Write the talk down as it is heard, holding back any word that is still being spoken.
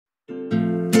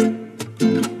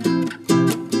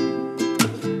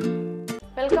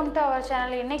our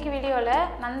channel. இன்னைக்கு வீடியோல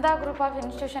Nanda group of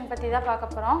institution பத்தி தான்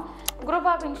பார்க்க போறோம். குரூப்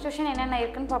ஆஃப் இன்ஸ்டிடியூஷன் என்னென்ன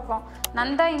இருக்குன்னு பார்ப்போம்.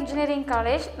 Nanda engineering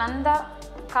college, Nanda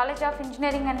college of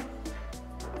engineering and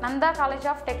Nanda college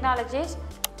of technologies,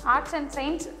 arts and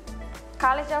science,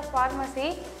 college of pharmacy,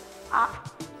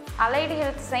 allied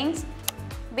health science,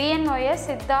 BNOS,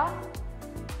 Siddha,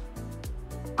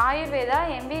 Ayurveda,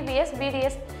 MBBS,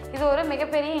 BDS. இது ஒரு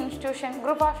மிகப்பெரிய இன்ஸ்டிடியூஷன்,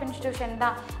 குரூப் ஆஃப் இன்ஸ்டிடியூஷன்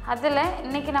தான். அதில்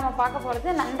இன்றைக்கி நம்ம பார்க்க போகிறது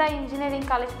நந்தா இன்ஜினியரிங்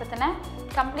காலேஜ் பற்றின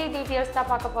கம்ப்ளீட் டீட்டெயில்ஸ் தான்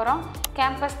பார்க்க போகிறோம்.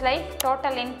 Campus life,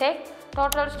 total intake,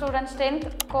 total student strength,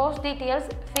 course details,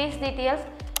 fees details,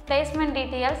 placement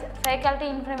details, faculty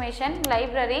information,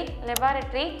 library,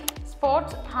 laboratory,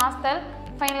 sports, hostel,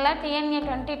 ஃபைனலாக TNA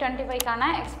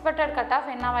 2025க்கான எக்ஸ்பெக்டட் கட் ஆஃப்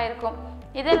என்னவாக இருக்கும்,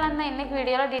 இதெல்லாம் தான் இன்றைக்கி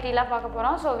வீடியோவில் டீட்டெயிலாக பார்க்க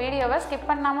போகிறோம். ஸோ வீடியோவை ஸ்கிப்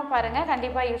பண்ணாமல் பாருங்கள்,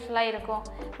 கண்டிப்பாக யூஸ்ஃபுல்லாக இருக்கும்.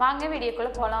 வாங்க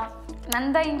வீடியோக்குள்ளே போகலாம்.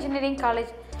 நந்தா இன்ஜினியரிங்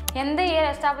காலேஜ் எந்த இயர்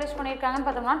எஸ்டாப்ளிஷ் பண்ணியிருக்காங்கன்னு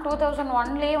பார்த்தோம்னா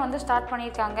 2001லேயே வந்து ஸ்டார்ட்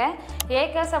பண்ணியிருக்காங்க.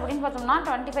 ஏக்கர்ஸ் அப்படின்னு பார்த்தோம்னா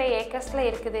 25 ஏக்கர்ஸில்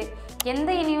இருக்குது.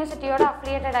 எந்த யூனிவர்சிட்டியோட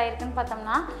அஃபிலியேட்டட் ஆகிருக்குன்னு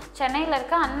பார்த்தோம்னா சென்னையில்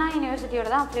இருக்க அண்ணா யூனிவர்சிட்டியோட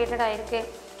தான் அஃபிலியேட்டட் ஆகிருக்கு.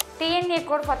 TNA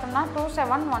கோட் பார்த்தோம்னா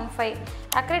 2715.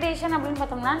 அக்ரிடேஷன் அப்படின்னு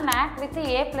பார்த்தோம்னா NAAC வித்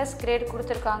A+ கிரேட்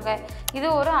கொடுத்துருக்காங்க. இது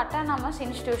ஒரு அட்டானமஸ்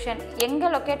இன்ஸ்டிடியூஷன். எங்கே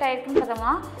லொக்கேட் ஆகிருக்குன்னு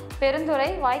பார்த்தோம்னா பெருந்துறை,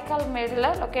 வாய்க்கால் மேடில்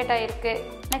லொக்கேட் ஆகிருக்கு.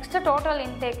 Next total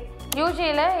intake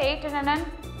UGயில்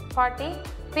 840,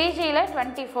 PGயில்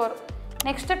 24.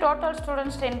 Next total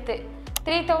student strength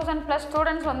 3000+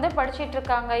 students வந்து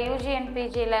படிச்சிட்ருக்காங்க UG அண்ட்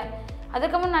PGயில்.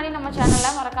 அதுக்கு முன்னாடி நம்ம சேனலை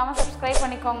மறக்காமல் சப்ஸ்கிரைப்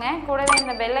பண்ணிக்கோங்க, கூடவே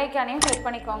இந்த பெல் ஐக்கானையும் கிளிக்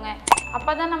பண்ணிக்கோங்க.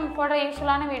 அப்போ தான் நம்ம போடுற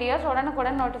யூஸ்ஃபுல்லான வீடியோஸ்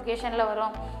உடனுக்குடன் நோட்டிஃபிகேஷனில்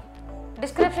வரும்.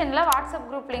 டிஸ்கிரிப்ஷனில் வாட்ஸ்அப்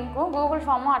குரூப் லிங்க்கும் கூகுள்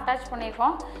ஃபார்மும் அட்டாச்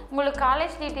பண்ணியிருக்கோம். உங்களுக்கு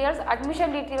காலேஜ் டீட்டெயில்ஸ்,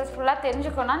 அட்மிஷன் டீட்டெயில்ஸ் ஃபுல்லாக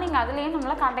தெரிஞ்சுக்கணும்னா நீங்கள் அதுலேயும்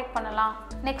நம்மளை காண்டாக்ட் பண்ணலாம்.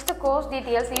 நெக்ஸ்ட்டு கோர்ஸ்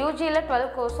டீட்டெயில்ஸ் UGயில் 12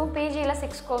 கோர்ஸும் PGயில்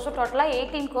 6 கோர்ஸும் டோட்டலாக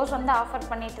 18 கோர்ஸ் வந்து ஆஃபர்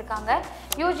பண்ணிகிட்ருக்காங்க.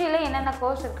 UGயில் என்னென்ன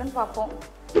கோர்ஸ் இருக்குதுன்னு பார்ப்போம்.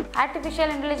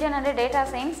 Artificial intelligence and data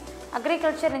science,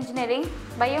 agriculture engineering,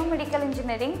 biomedical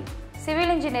engineering,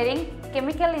 civil engineering,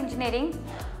 chemical engineering,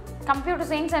 computer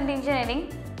science and engineering,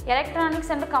 electronics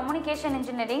and communication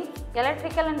engineering,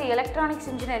 electrical and electronics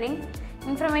engineering,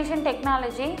 information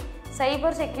technology,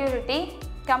 cyber security,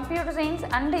 computer science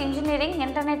and engineering,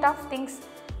 internet of things,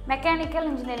 mechanical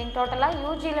engineering. டோட்டலாக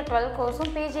UGயில் 12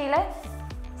 கோர்ஸும் PGயில்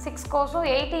 6 கோர்ஸும்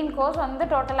 18 course வந்து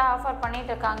டோட்டலாக offer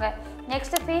பண்ணிகிட்டு இருக்காங்க.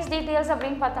 Next fees details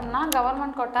அப்படின்னு பார்த்தோம்னா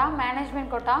government quota,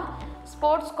 management quota,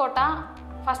 sports quota,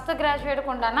 first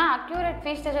கிராஜுவேட்டுக்கு உண்டான accurate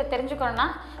fees தெரிஞ்சுக்கணுன்னா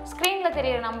ஸ்க்ரீனில்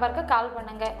தெரியிற நம்பருக்கு கால்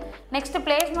பண்ணுங்கள். நெக்ஸ்ட்டு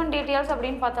பிளேஸ்மெண்ட் டீட்டெயில்ஸ்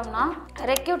அப்படின்னு பார்த்தோம்னா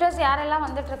ரெக்ரூட்டர்ஸ் யாரெல்லாம்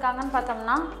வந்துட்டுருக்காங்கன்னு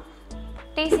பார்த்தோம்னா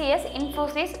TCS,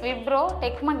 Infosys, Wipro,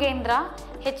 tech Mahindra,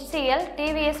 HCL,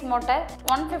 TVS motor,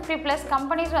 150+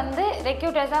 companies வந்து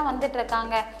ரெக்ரூட்டர்ஸாக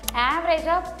வந்துட்டுருக்காங்க.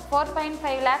 ஆவரேஜாக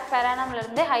 4.5 lakh per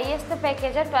annumலேருந்து highest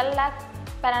பேக்கேஜாக 12 lakh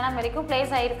per annum வரைக்கும்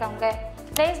ப்ளேஸ் ஆகியிருக்காங்க.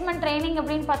 பிளேஸ்மெண்ட் ட்ரைனிங்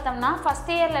அப்படின்னு பார்த்தோம்னா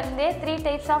first இயர்லேருந்தே 3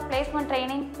 types of placement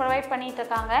training provide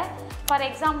பண்ணிகிட்ருக்காங்க. For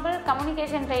example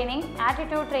communication training,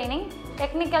 attitude training,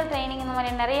 technical training, இந்த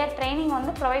மாதிரி நிறைய ட்ரைனிங்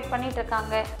வந்து ப்ரொவைட்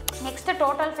பண்ணிகிட்ருக்காங்க. Next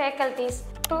total faculties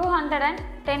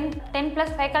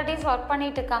 210+ faculties work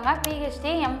பண்ணிகிட்டு இருக்காங்க. PhD,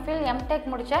 MPhil, MTech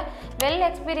முடித்த வெல்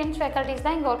எக்ஸ்பீரியன்ஸ் ஃபேக்கல்ட்டிஸ்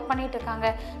தான் இங்கே ஒர்க் பண்ணிகிட்டு இருக்காங்க.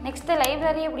 நெக்ஸ்ட்டு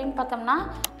லைப்ரரி அப்படின்னு பார்த்தோம்னா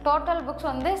டோட்டல் புக்ஸ்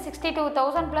வந்து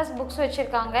 62,000+ புக்ஸ்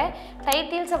வச்சுருக்காங்க.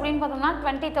 டைட்டில்ஸ் அப்படின்னு பார்த்தோம்னா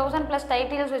 20,000+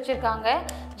 டைட்டில்ஸ் வச்சுருக்காங்க.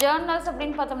 ஜேர்னல்ஸ்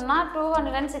அப்படின்னு பார்த்தோம்னா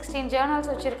 216 ஜேர்னல்ஸ்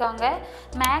வச்சுருக்காங்க.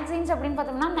 மேக்சின்ஸ் அப்படின்னு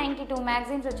பார்த்தோம்னா 92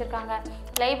 மேக்சின்ஸ் வச்சுருக்காங்க.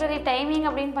 லைப்ரரி டைமிங்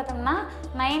அப்படின்னு பார்த்தோம்னா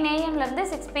 9 AM-லேருந்து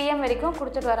 6 PM வரைக்கும்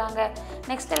கொடுத்துட்டு வராங்க.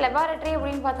 நெக்ஸ்ட்டு லெபார்டரி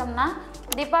அப்படின்னு பார்த்தோம்னா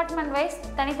டிபார்ட்மெண்ட் வைஸ்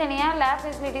தனித்தனியாக லேப்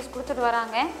ஃபெசிலிட்டிஸ் கொடுத்துட்டு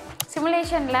வராங்க.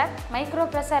 Simulation lab, micro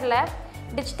pressure lab,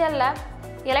 digital lab,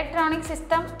 electronic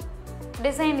system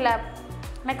design lab.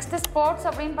 Next sports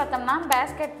அப்படின்னு பார்த்தோம்னா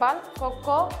பேஸ்கெட் பால்,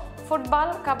 kho kho,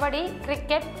 football, kabaddi,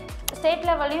 cricket state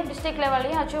லெவல்லையும் டிஸ்ட்ரிக்ட்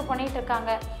லெவல்லையும் அச்சீவ் பண்ணிகிட்டு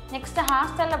இருக்காங்க. நெக்ஸ்ட்டு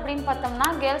ஹாஸ்டல் அப்படின்னு பார்த்தோம்னா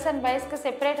girls and பாய்ஸ்க்கு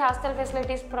separate hostel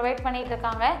facilities provide பண்ணிகிட்டு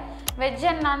இருக்காங்க. வெஜ்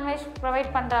அண்ட் நான்வெஜ் ப்ரொவைட்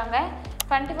பண்ணுறாங்க.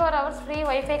 24 hours ஃப்ரீ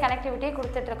வைஃபை கனெக்டிவிட்டி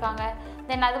கொடுத்துட்ருக்காங்க.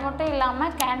 தென் அது மட்டும்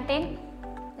இல்லாமல் கேன்டீன்,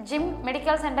 ஜிம்,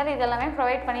 மெடிக்கல் சென்டர் இதெல்லாமே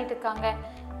ப்ரொவைட் பண்ணிகிட்டு இருக்காங்க.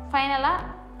 ஃபைனலாக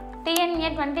TNA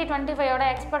 2025ஓட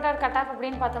எக்ஸ்பெக்டட் கட் ஆஃப்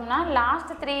அப்படின்னு பார்த்தோம்னா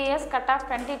last 3 years cut off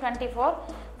 2024,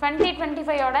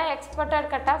 2025ஓட expected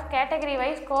cut off category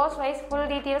wise, course wise full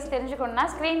details தெரிஞ்சுக்கணுன்னா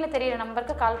ஸ்க்ரீனில் தெரியிற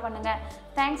நம்பருக்கு கால் பண்ணுங்கள்.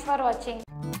 தேங்க்ஸ் ஃபார் வாட்சிங்.